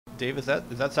Dave, is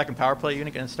that second power play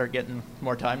unit going to start getting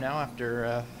more time now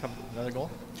after another goal?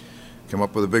 Came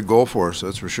up with a big goal for us,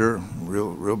 that's for sure.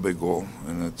 Real big goal,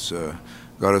 and it's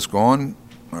got us going.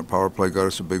 Our power play got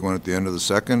us a big one at the end of the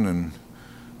second, and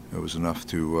it was enough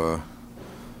to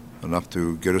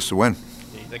get us the win.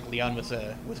 Do you think Leon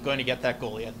was going to get that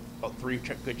goal? He had about three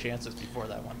good chances before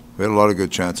that one. We had a lot of good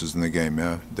chances in the game,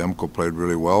 yeah. Demko played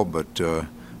really well, but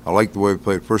I liked the way we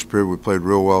played. First period we played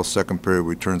real well. Second period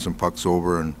we turned some pucks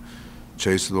over and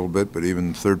chased a little bit, but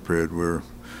even the third period we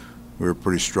were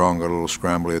pretty strong. Got a little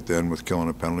scrambly at the end with killing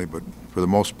a penalty, but for the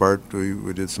most part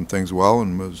we did some things well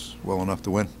and was well enough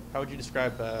to win. How would you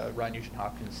describe Ryan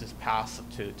Nugent-Hopkins' pass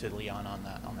to Leon on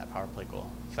that power play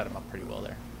goal? Set him up pretty well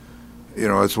there. You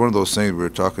know, it's one of those things we were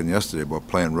talking yesterday about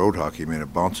playing road hockey. I mean,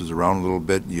 it bounces around a little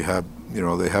bit. They have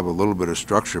a little bit of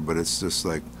structure, but it's just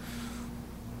like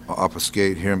off a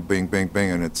skate here and bing, bing, bing,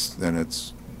 and it's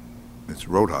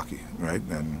road hockey, right?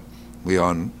 And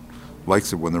Leon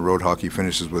likes it when the road hockey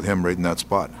finishes with him right in that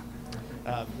spot.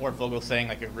 Mort Vogel saying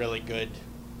like a really good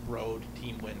road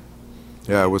team win.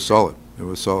 Yeah, it was solid.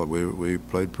 We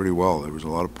played pretty well. There was a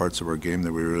lot of parts of our game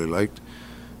that we really liked.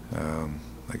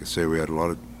 Like I say, we had a lot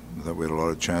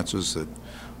of chances that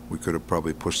we could have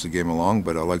probably pushed the game along,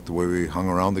 but I liked the way we hung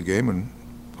around the game and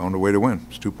found a way to win.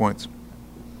 It's 2 points.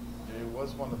 It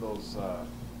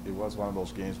was one of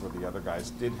those games where the other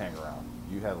guys did hang around.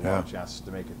 You had a lot of chances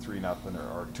to make it 3-0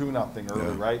 or 2-0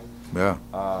 early, right?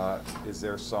 Yeah. Is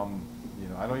there some?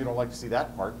 I know you don't like to see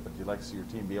that part, but you'd like to see your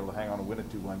team be able to hang on and win a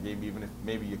 2-1 game, even if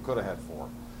maybe you could have had 4.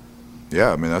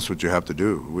 Yeah, I mean that's what you have to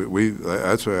do.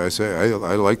 That's why I say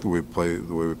I like the way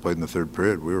we played in the third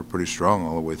period. We were pretty strong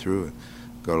all the way through.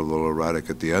 Got a little erratic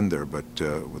at the end there, but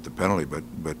with the penalty.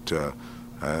 But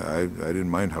I didn't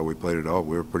mind how we played it all.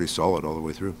 We were pretty solid all the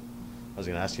way through. I was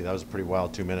going to ask you, that was a pretty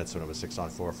wild 2 minutes when it was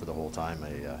 6-on-4 for the whole time.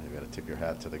 You got to tip your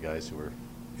hat to the guys who were.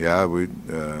 Yeah,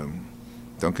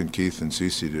 Duncan Keith and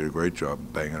Cece did a great job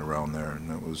banging around there, and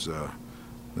that was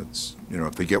that's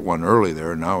if they get one early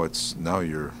there, now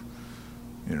you're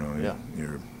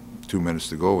 2 minutes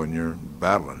to go and you're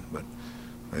battling. But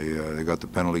they got the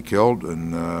penalty killed,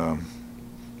 and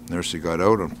Nursey got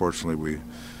out. Unfortunately, we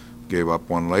gave up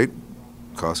one late.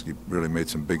 Koski really made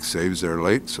some big saves there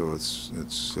late, so it's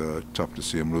tough to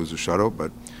see him lose a shutout.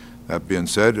 But that being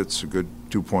said, it's a good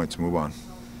 2 points. Move on.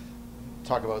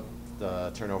 Talk about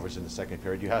the turnovers in the second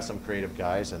period. You have some creative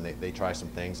guys, and they try some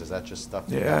things. Is that just stuff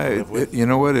you have to live with? You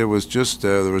know what? It was just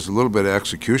there was a little bit of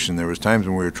execution. There was times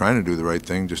when we were trying to do the right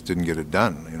thing, just didn't get it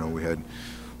done. We had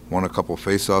won a couple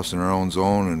face-offs in our own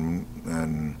zone,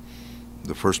 and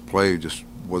the first play just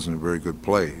wasn't a very good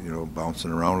play.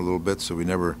 Bouncing around a little bit, so we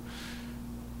never.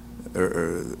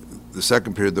 The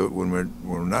second period, when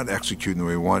we're not executing the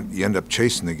way we want, you end up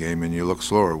chasing the game and you look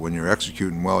slower. When you're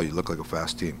executing well, you look like a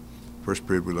fast team. First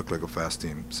period, we looked like a fast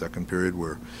team. Second period,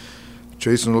 we're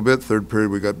chasing a little bit. Third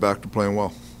period, we got back to playing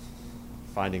well.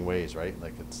 Finding ways, right?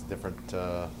 Like it's different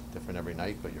every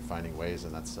night, but you're finding ways,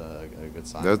 and that's a good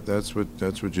sign. That's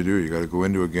what you do. You got to go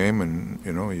into a game and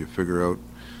you figure out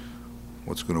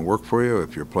what's going to work for you.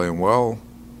 If you're playing well,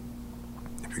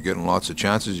 if you're getting lots of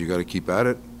chances, you got to keep at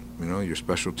it. Your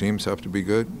special teams have to be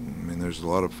good. I mean, there's a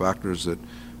lot of factors that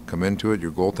come into it.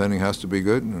 Your goaltending has to be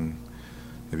good, and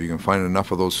if you can find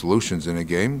enough of those solutions in a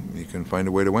game, you can find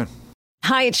a way to win.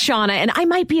 Hi, it's Shauna, and I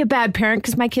might be a bad parent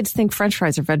because my kids think French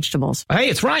fries are vegetables. Hey,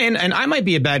 it's Ryan, and I might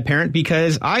be a bad parent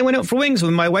because I went out for wings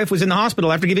when my wife was in the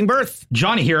hospital after giving birth.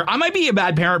 Johnny here. I might be a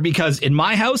bad parent because in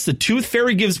my house, the tooth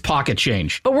fairy gives pocket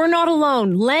change. But we're not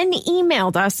alone. Len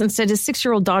emailed us and said his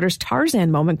 6-year-old daughter's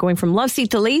Tarzan moment going from love seat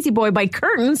to lazy boy by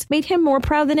curtains made him more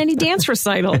proud than any dance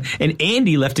recital. And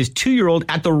Andy left his 2-year-old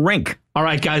at the rink. All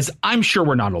right, guys, I'm sure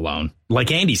we're not alone.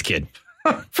 Like Andy's kid.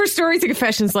 For stories and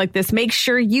confessions like this, make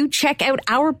sure you check out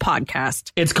our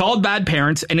podcast. It's called Bad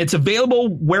Parents, and it's available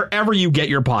wherever you get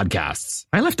your podcasts.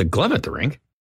 I left a glove at the rink.